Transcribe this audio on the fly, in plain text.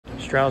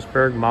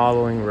Strasburg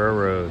Modeling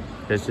Railroad.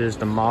 This is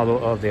the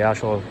model of the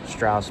actual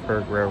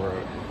Strasburg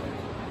Railroad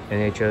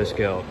in HO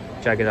scale.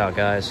 Check it out,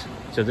 guys.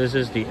 So this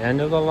is the end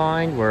of the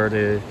line where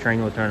the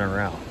train will turn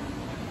around.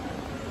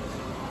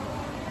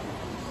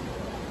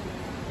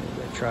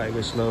 Try to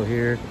go slow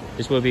here.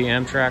 This will be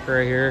Amtrak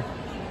right here,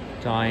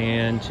 tying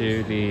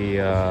into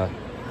the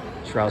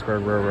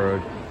Strasburg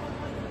Railroad.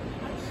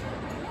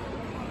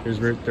 There's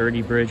Route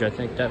 30 bridge, I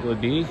think that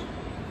would be.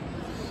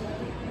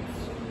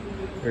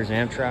 There's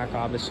Amtrak,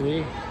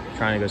 obviously.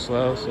 Trying to go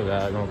slow so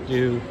that I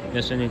don't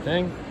miss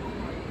anything.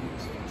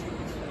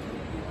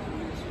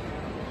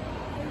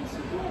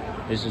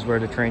 This is where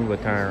the train would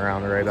turn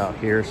around, right about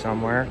here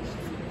somewhere.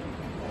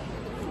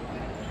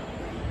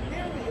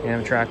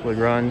 Amtrak would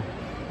run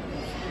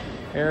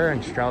there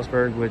and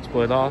Strasburg would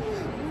split off.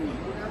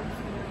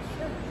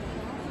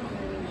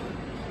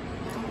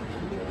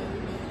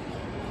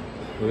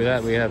 Look at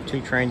that, we have 2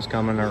 trains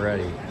coming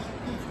already.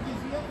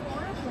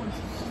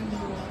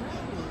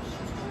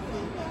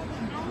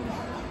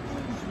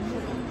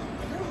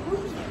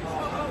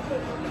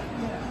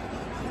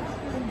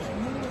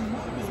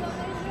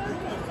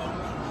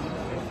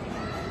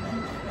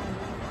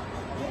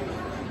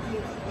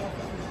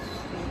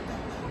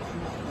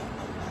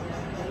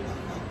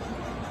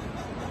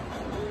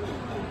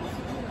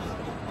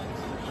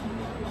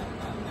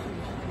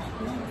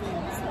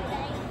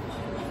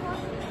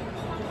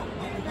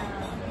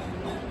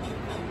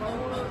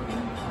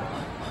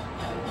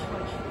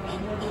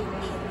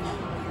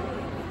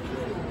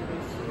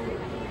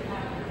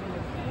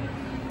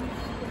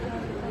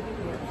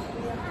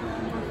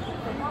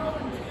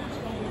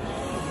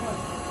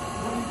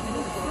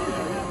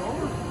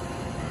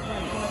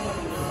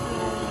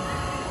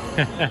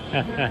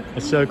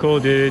 That's so cool,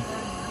 dude.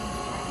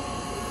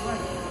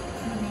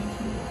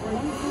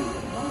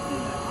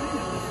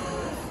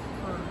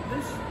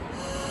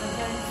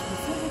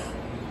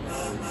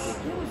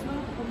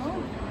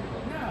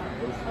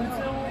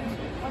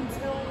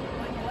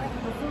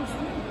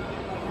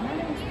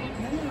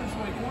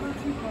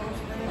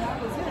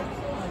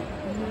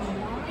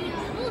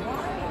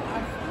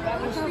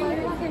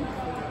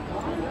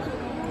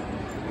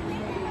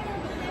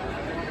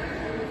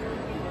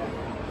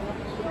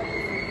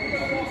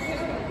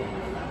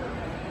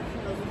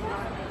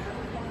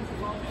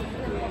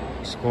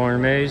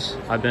 Corn maze.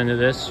 I've been to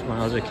this when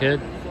I was a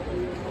kid.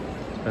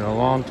 It's been a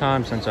long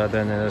time since I've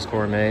been to this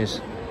corn maze.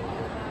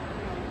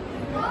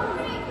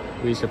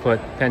 We used to put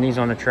pennies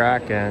on the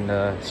track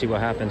and see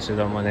what happens to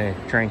them when the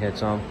train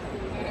hits them.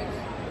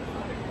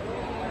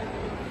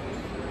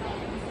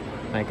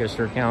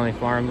 Lancaster County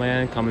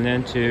farmland coming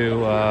into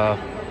the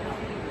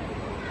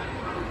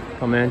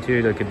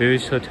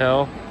Caboose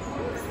Hotel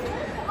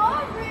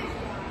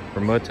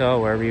or motel,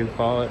 wherever you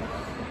call it.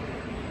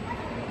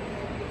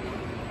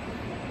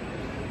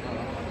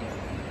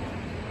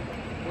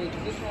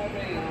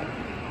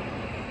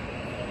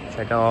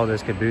 Check out all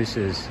those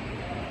cabooses.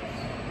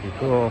 Pretty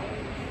cool.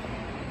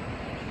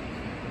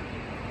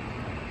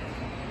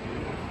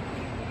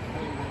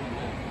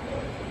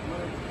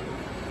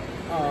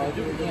 Oh,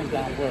 this is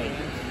not work.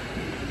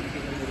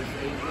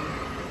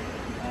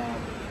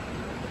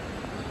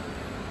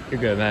 You're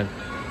good, man.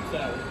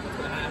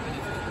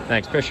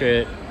 Thanks,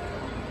 appreciate it.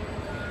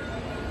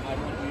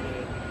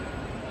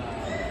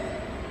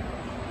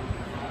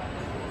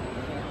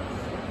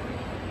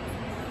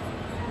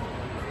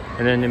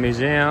 And then the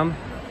museum,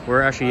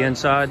 we're actually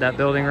inside that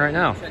building right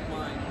now.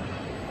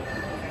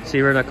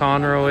 See where the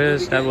Conroe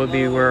is? That would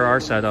be where our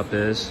setup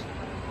is,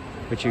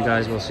 which you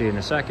guys will see in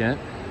a second.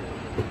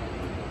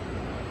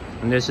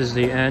 And this is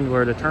the end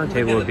where the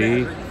turntable would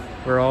be,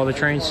 where all the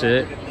trains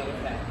sit.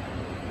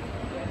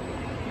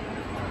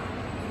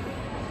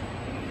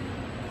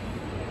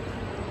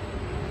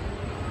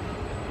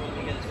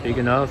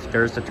 Speaking of,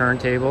 there's the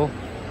turntable.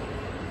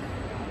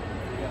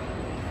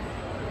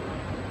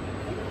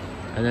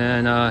 And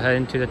then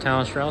heading to the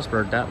town of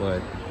Strasburg that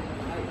way.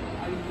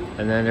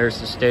 And then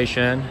there's the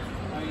station.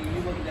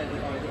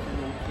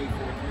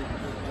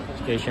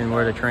 Station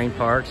where the train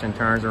parks and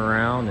turns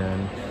around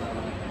and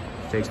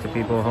takes the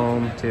people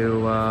home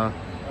to,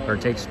 or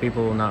takes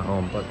people, not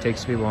home, but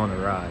takes people on a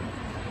ride.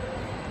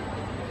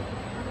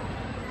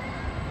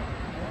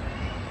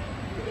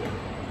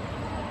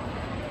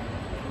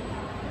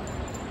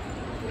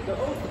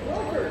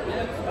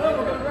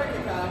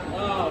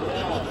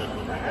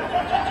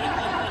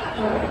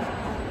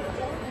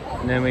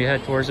 And then we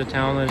head towards the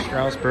town of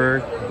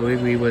Strasburg. I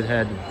believe we would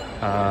head,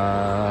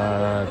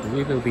 I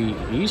believe it would be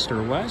east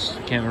or west,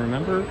 can't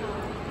remember.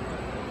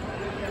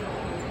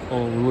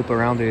 We'll loop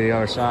around to the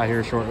other side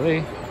here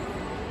shortly.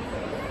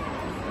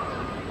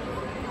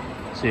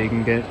 So you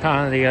can get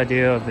kind of the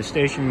idea of the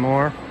station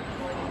more.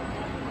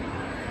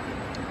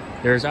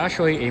 There's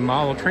actually a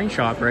model train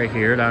shop right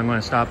here that I'm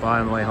going to stop by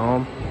on the way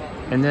home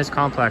in this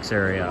complex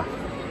area.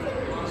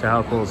 So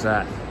how cool is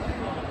that?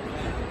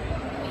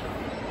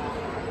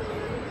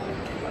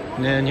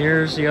 And then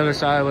here's the other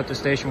side of what the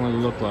station would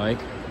look like.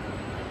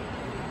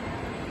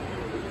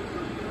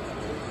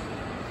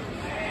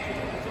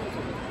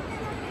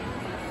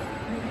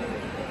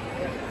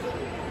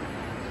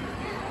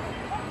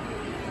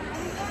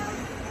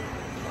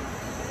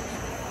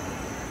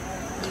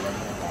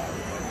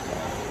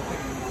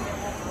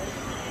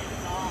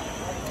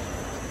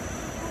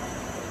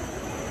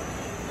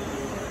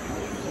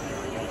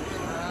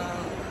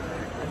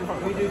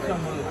 We do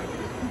some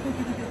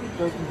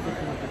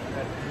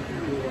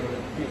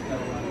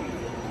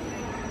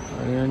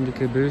We're in the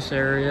caboose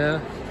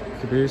area.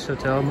 Caboose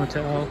hotel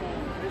motel.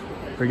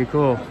 Pretty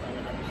cool.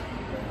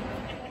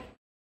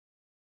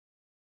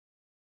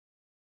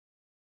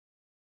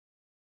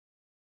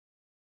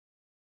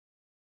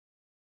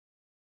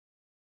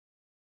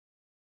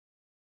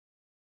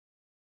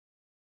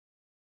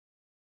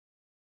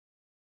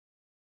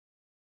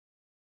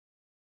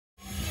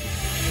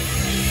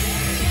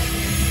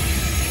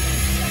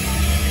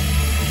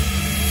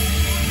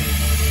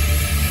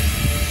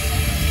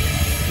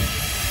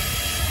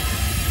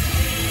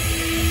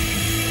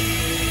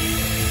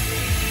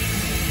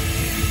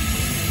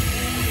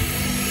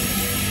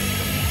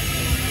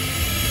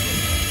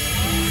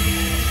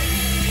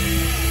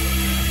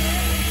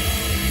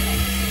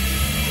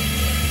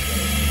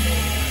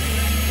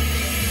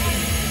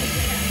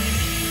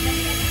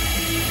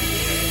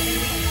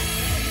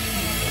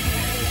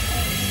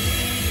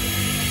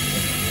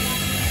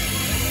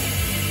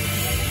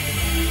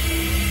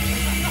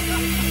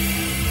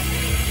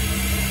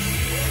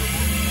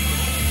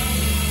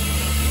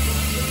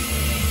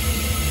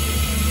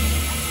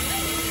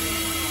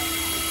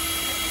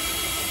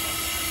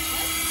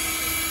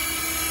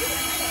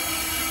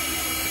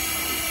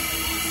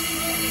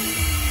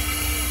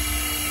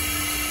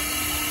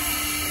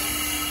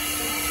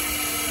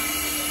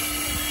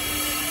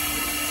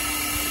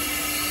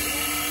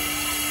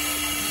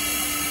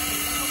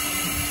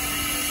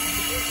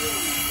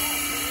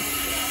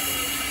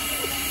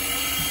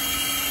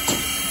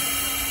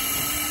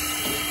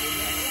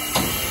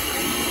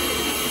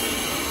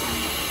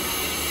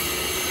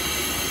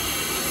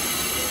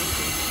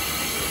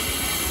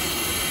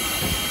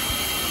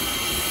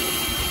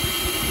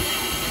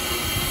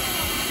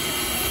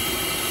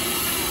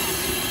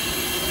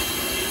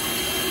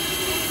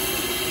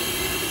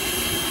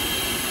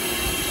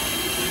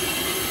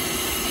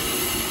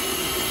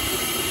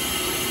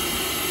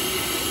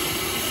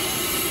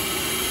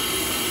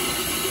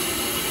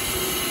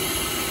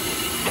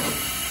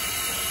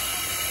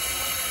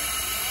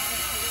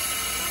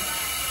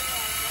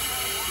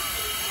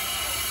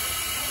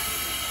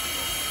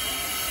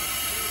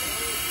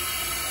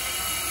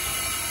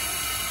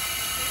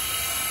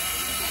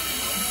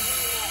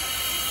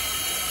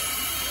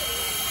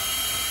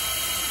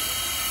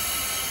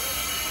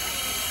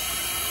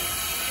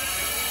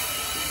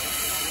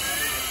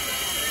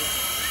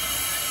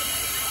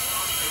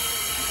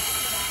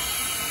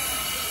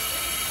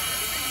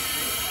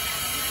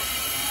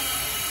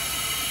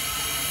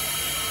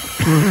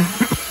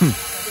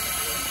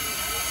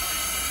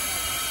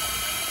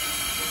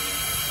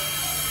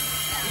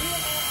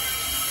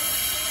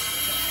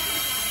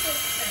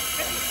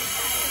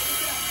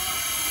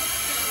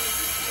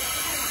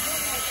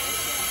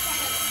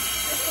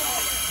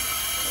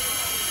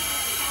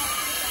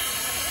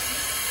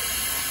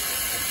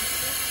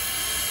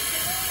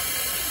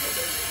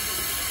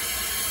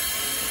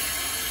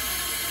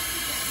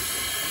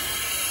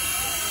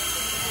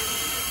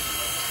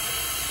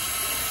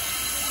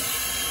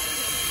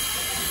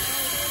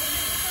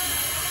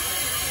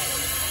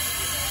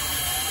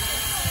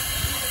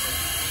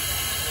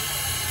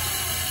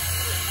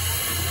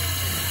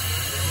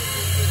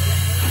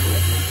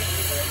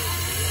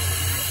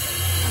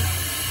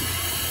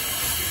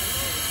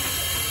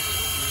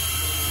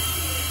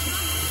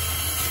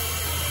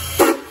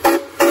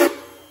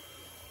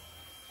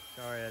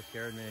 Sorry, that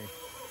scared me.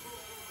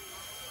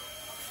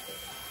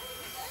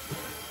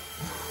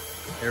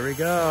 Here we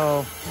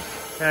go.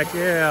 Heck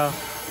yeah.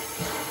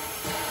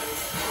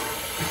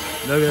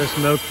 Look at the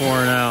smoke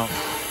pouring out.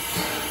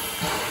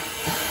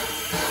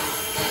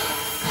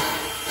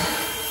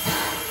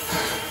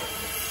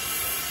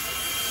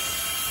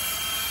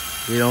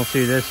 You don't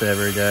see this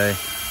every day.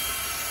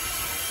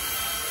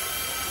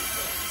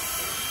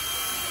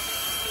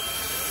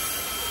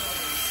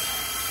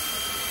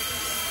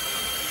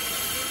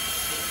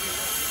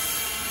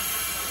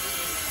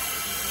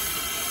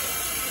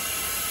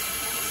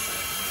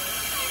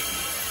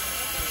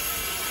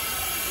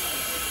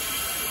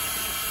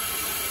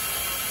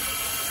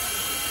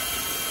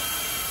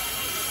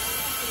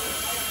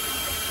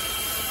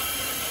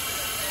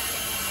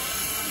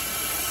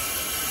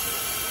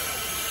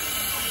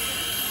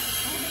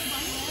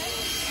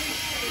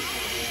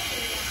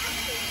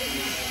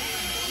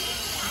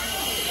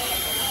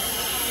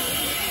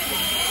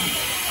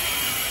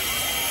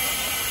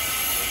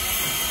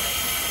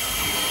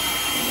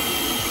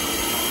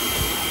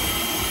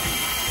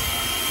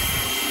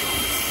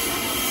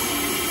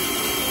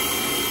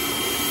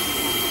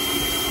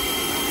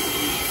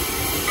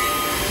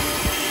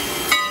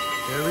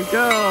 Here we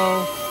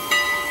go.